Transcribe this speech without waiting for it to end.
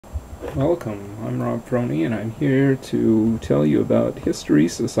Welcome, I'm Rob Froney, and I'm here to tell you about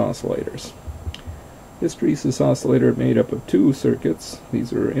hysteresis oscillators. Hysteresis oscillator made up of two circuits.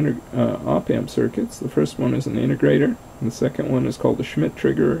 These are op-amp circuits. The first one is an integrator, and the second one is called a Schmitt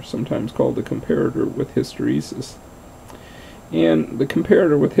trigger, sometimes called a comparator with hysteresis. And the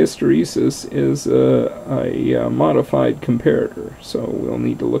comparator with hysteresis is a modified comparator, so we'll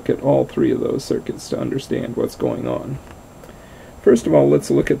need to look at all three of those circuits to understand what's going on. First of all,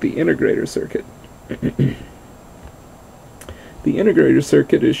 let's look at the integrator circuit. The integrator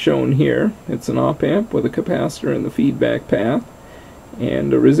circuit is shown here. It's an op-amp with a capacitor in the feedback path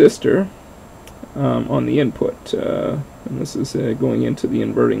and a resistor on the input. And this is going into the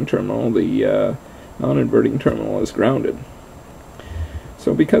inverting terminal. The non-inverting terminal is grounded.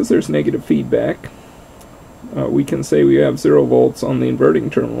 So because there's negative feedback, we can say we have 0 volts on the inverting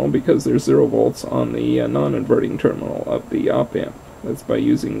terminal because there's 0 volts on the non-inverting terminal of the op-amp. That's by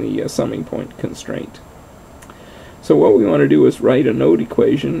using the summing point constraint. So what we want to do is write a node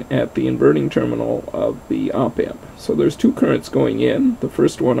equation at the inverting terminal of the op-amp. So there's two currents going in. The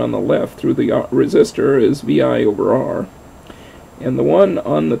first one on the left through the resistor is VI over R. And the one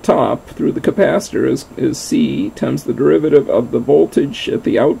on the top through the capacitor is C times the derivative of the voltage at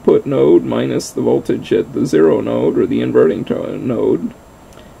the output node minus the voltage at the 0 node, or the inverting node,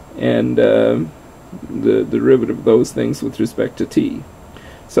 and the derivative of those things with respect to t.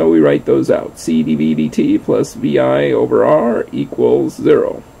 So we write those out. C dV dt plus VI over R equals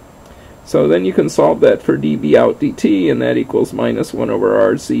 0. So then you can solve that for dV out dt, and that equals minus 1 over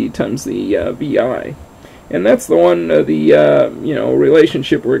RC times the VI. And that's the one,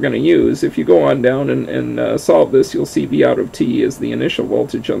 relationship we're going to use. If you go on down and solve this, you'll see V out of t is the initial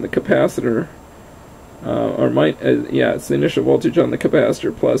voltage on the capacitor, it's the initial voltage on the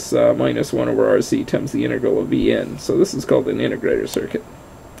capacitor plus minus 1 over RC times the integral of Vn. So this is called an integrator circuit.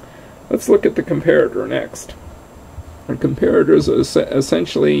 Let's look at the comparator next. A comparator is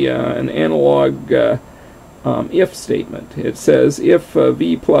essentially an analog if statement. It says if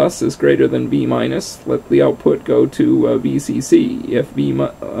V plus is greater than V minus, let the output go to VCC. If V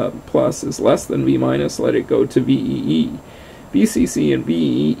plus is less than V minus, let it go to VEE. VCC and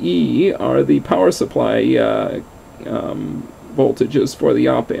VEE are the power supply voltages for the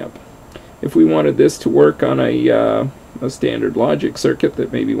op-amp. If we wanted this to work on a standard logic circuit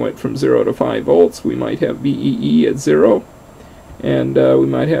that maybe went from 0 to 5 volts, we might have VEE at 0, and we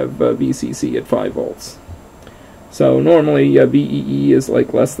might have VCC at 5 volts. So normally VEE is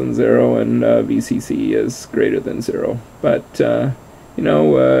like less than 0 and VCC is greater than 0. But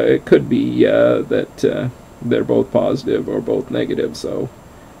it could be that they're both positive or both negative, so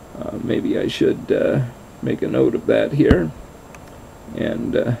maybe I should make a note of that here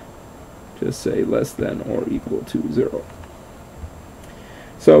and just say less than or equal to 0.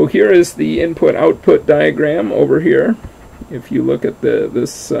 So here is the input-output diagram over here. If you look at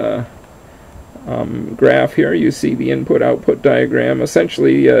this graph here, you see the input-output diagram.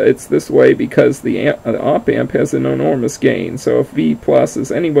 Essentially, it's this way because the op-amp has an enormous gain. So if V plus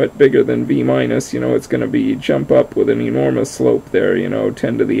is any bit bigger than V minus, it's going to be jump up with an enormous slope there,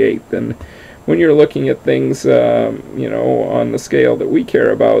 10 to the 8th. And when you're looking at things, on the scale that we care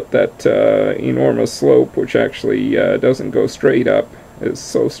about, that enormous slope, which actually doesn't go straight up, is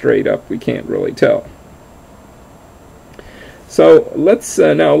so straight up we can't really tell. So let's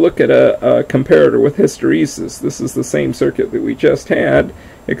now look at a comparator with hysteresis. This is the same circuit that we just had,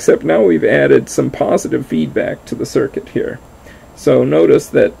 except now we've added some positive feedback to the circuit here. So notice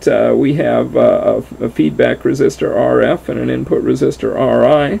that we have a feedback resistor RF and an input resistor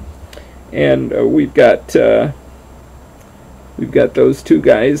RI, and we've got those two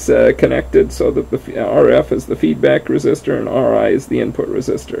guys connected so that the RF is the feedback resistor and RI is the input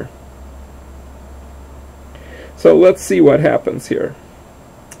resistor. So let's see what happens here.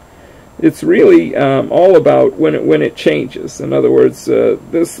 It's really all about when it changes. In other words,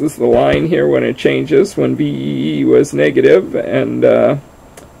 this is the line here when it changes, when VEE was negative, and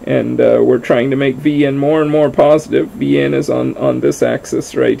we're trying to make Vn more and more positive. Vn is on this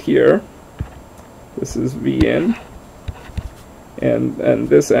axis right here. This is Vn, and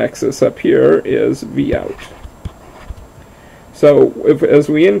this axis up here is V out. So as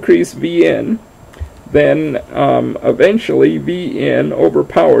we increase Vn, then eventually Vn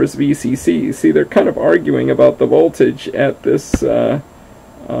overpowers VCC. See, they're kind of arguing about the voltage at this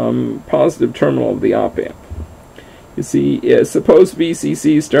positive terminal of the op-amp. You see, suppose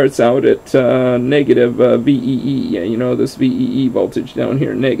VCC starts out at negative VEE. This VEE voltage down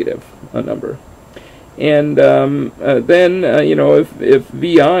here, negative a number. And then, you know, if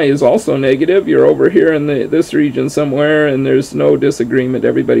VI is also negative, you're over here in this region somewhere, and there's no disagreement,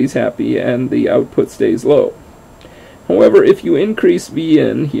 everybody's happy, and the output stays low. However, if you increase V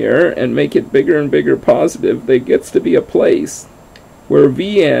in here and make it bigger and bigger positive, there gets to be a place where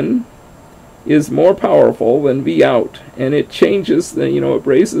V in is more powerful than V out, and it changes, you know, it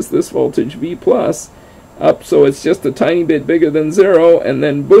raises this voltage V plus up so it's just a tiny bit bigger than 0, and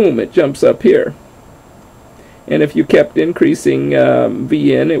then boom, it jumps up here. And if you kept increasing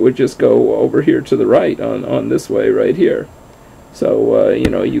V in, it would just go over here to the right on this way right here. So you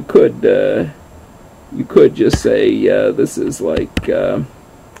know, you could just say this is like you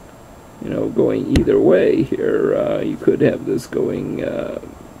know, going either way here. You could have this going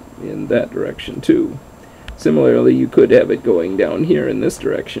in that direction too. Similarly, you could have it going down here in this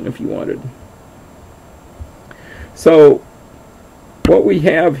direction if you wanted. So what we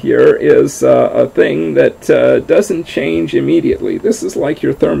have here is a thing that doesn't change immediately. This is like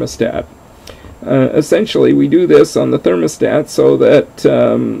your thermostat. Essentially, we do this on the thermostat so that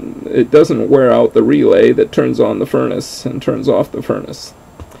it doesn't wear out the relay that turns on the furnace and turns off the furnace.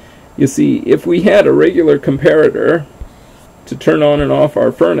 You see, if we had a regular comparator to turn on and off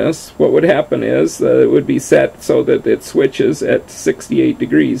our furnace, what would happen is it would be set so that it switches at 68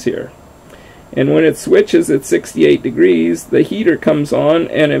 degrees here. And when it switches at 68 degrees, the heater comes on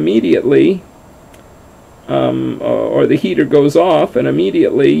and immediately, or the heater goes off and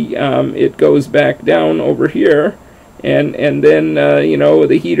immediately it goes back down over here, and then you know,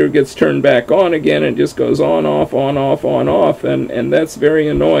 the heater gets turned back on again and just goes on, off, on, off, on, off, and that's very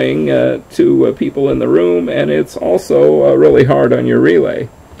annoying to people in the room, and it's also really hard on your relay.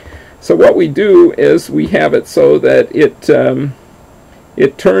 So what we do is we have it so that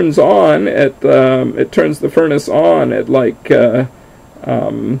it turns on at it turns the furnace on at like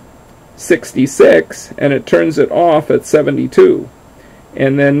 66, and it turns it off at 72,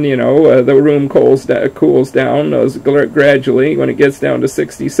 and then, you know, the room cools down gradually. When it gets down to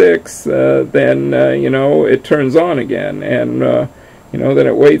 66, then you know, it turns on again, and you know, then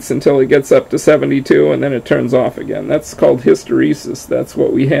it waits until it gets up to 72, and then it turns off again. That's called hysteresis. That's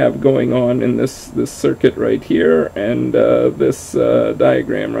what we have going on in this circuit right here, and this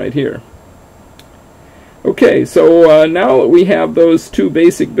diagram right here. Okay, so now that we have those two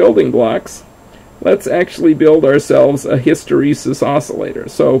basic building blocks, let's actually build ourselves a hysteresis oscillator.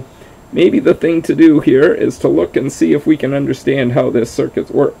 So maybe the thing to do here is to look and see if we can understand how this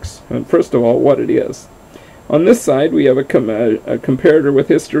circuit works, and first of all, what it is. On this side, we have a comparator with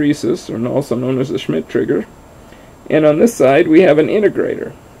hysteresis, or also known as a Schmitt trigger. And on this side, we have an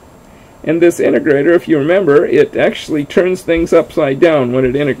integrator. And this integrator, if you remember, it actually turns things upside down when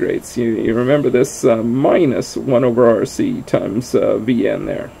it integrates. You remember this minus 1 over RC times Vn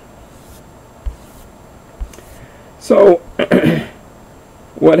there. So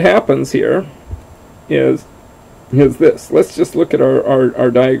what happens here is this. Let's just look at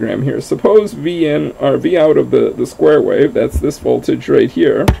our diagram here. Suppose V in, or V out of the square wave, that's this voltage right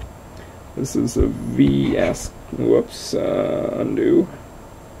here. This is a Vs, whoops, undo.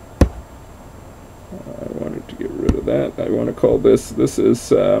 I wanted to get rid of that. I want to call this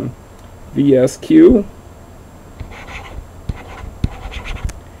is VSQ.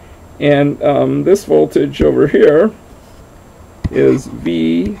 And this voltage over here is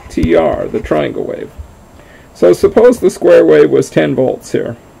VTR, the triangle wave. So suppose the square wave was 10 volts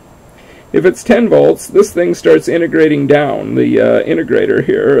here. If it's 10 volts, this thing starts integrating down. The integrator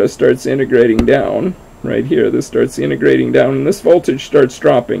here starts integrating down. Right here, this starts integrating down, and this voltage starts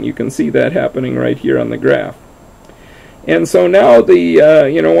dropping. You can see that happening right here on the graph. And so now the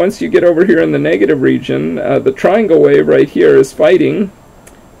you know, once you get over here in the negative region, the triangle wave right here is fighting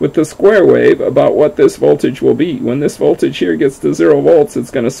with the square wave about what this voltage will be. When this voltage here gets to 0 volts,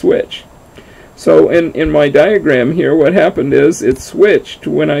 it's going to switch. So in my diagram here, what happened is it switched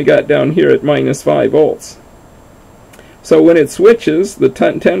when I got down here at minus 5 volts. So when it switches, the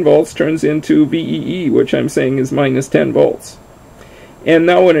 10 volts turns into VEE, which I'm saying is minus 10 volts. And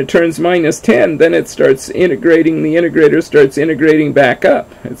now when it turns minus 10, then it starts integrating, the integrator starts integrating back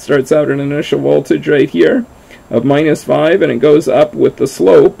up. It starts out at an initial voltage right here of minus 5, and it goes up with the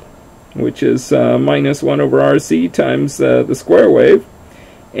slope, which is minus 1 over RC times the square wave.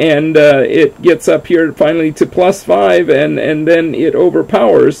 And it gets up here finally to plus 5, and then it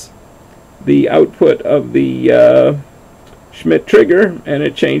overpowers the output of the Schmitt trigger, and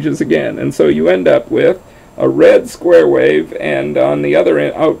it changes again. And so you end up with a red square wave, and on the other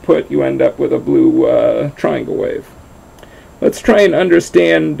output you end up with a blue triangle wave. Let's try and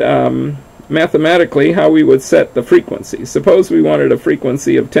understand mathematically how we would set the frequency. Suppose we wanted a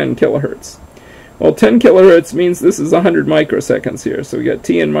frequency of 10 kilohertz. Well, 10 kilohertz means this is 100 microseconds here. So we got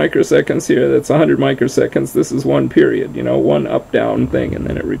t in microseconds here. That's 100 microseconds. This is one period, you know, one up-down thing, and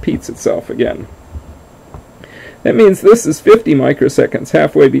then it repeats itself again. That means this is 50 microseconds,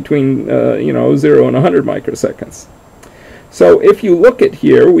 halfway between, 0 and 100 microseconds. So if you look at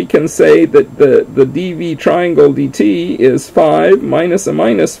here, we can say that the dv triangle dt is 5 minus a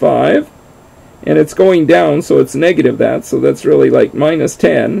minus 5, and it's going down, so it's negative that, so that's really like minus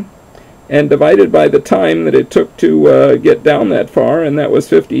 10, and divided by the time that it took to get down that far, and that was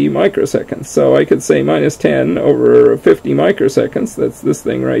 50 microseconds. So I could say minus 10 over 50 microseconds, that's this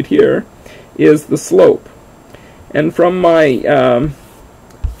thing right here, is the slope. And from my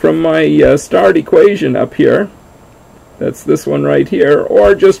start equation up here, that's this one right here,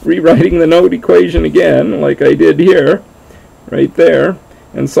 or just rewriting the node equation again, like I did here, right there,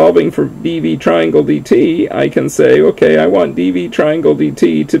 and solving for dv triangle dt, I can say, okay, I want dv triangle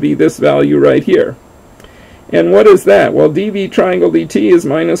dt to be this value right here. And what is that? Well, dv triangle dt is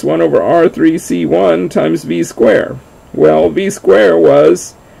minus 1 over r3c1 times v square. Well, v square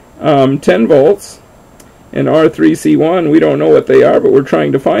was 10 volts, and r3c1, we don't know what they are, but we're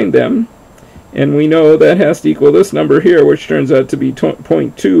trying to find them. And we know that has to equal this number here, which turns out to be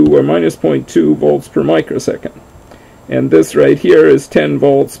 0.2 or minus 0.2 volts per microsecond. And this right here is 10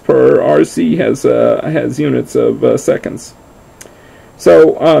 volts per RC, has units of seconds.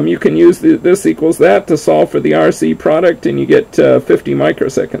 So you can use this equals that to solve for the RC product, and you get 50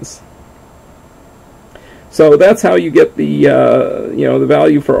 microseconds. So that's how you get the the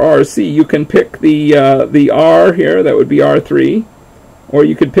value for RC. You can pick the R here, that would be R3, or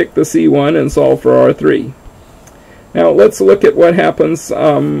you could pick the C1 and solve for R3. Now let's look at what happens.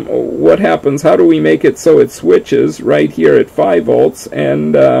 How do we make it so it switches right here at 5 volts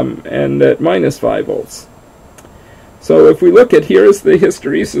and at minus 5 volts? So if we look at, here's the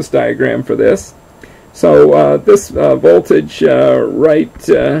hysteresis diagram for this. So this voltage right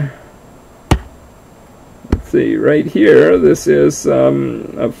here, this is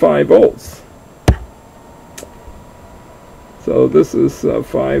 5 volts. So this is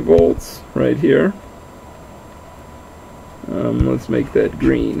 5 volts right here. Let's make that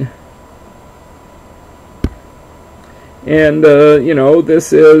green. And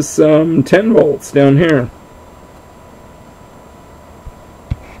this is 10 volts down here.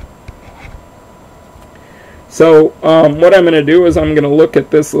 So what I'm going to do is I'm going to look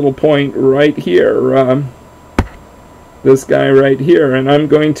at this little point right here, this guy right here, and I'm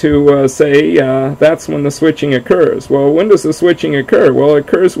going to say that's when the switching occurs. Well, when does the switching occur? Well, it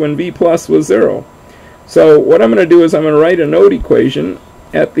occurs when V plus was 0. So what I'm going to do is I'm going to write a node equation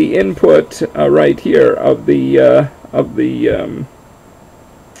at the input right here of the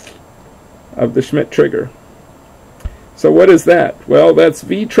Schmitt trigger. So what is that? Well, that's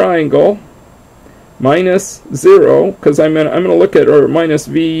V triangle minus 0, because I'm going to look at, or minus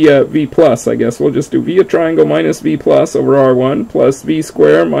V plus, I guess. We'll just do V triangle minus V plus over R1 plus V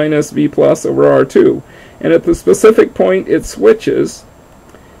square minus V plus over R2. And at the specific point it switches,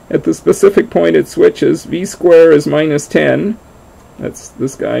 V square is minus 10. That's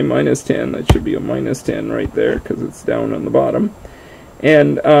this guy, minus 10. That should be a minus 10 right there, because it's down on the bottom.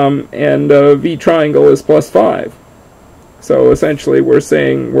 And V triangle is plus 5. So essentially we're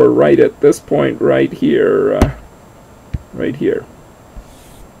saying we're right at this point right here, right here.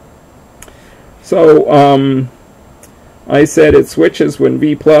 So I said it switches when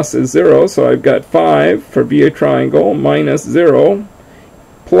V plus is 0, so I've got 5 for V triangle minus 0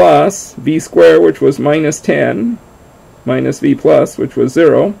 plus V square, which was minus 10, minus V plus, which was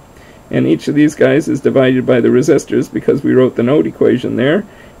 0. And each of these guys is divided by the resistors because we wrote the node equation there.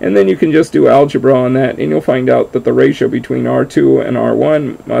 And then you can just do algebra on that, and you'll find out that the ratio between R2 and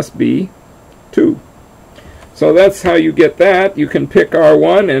R1 must be 2. So that's how you get that. You can pick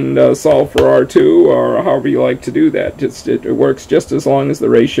R1 and solve for R2, or however you like to do that. It works just as long as the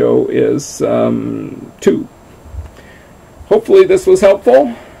ratio is 2. Hopefully this was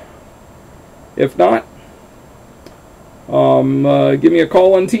helpful. If not, give me a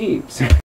call on Teams.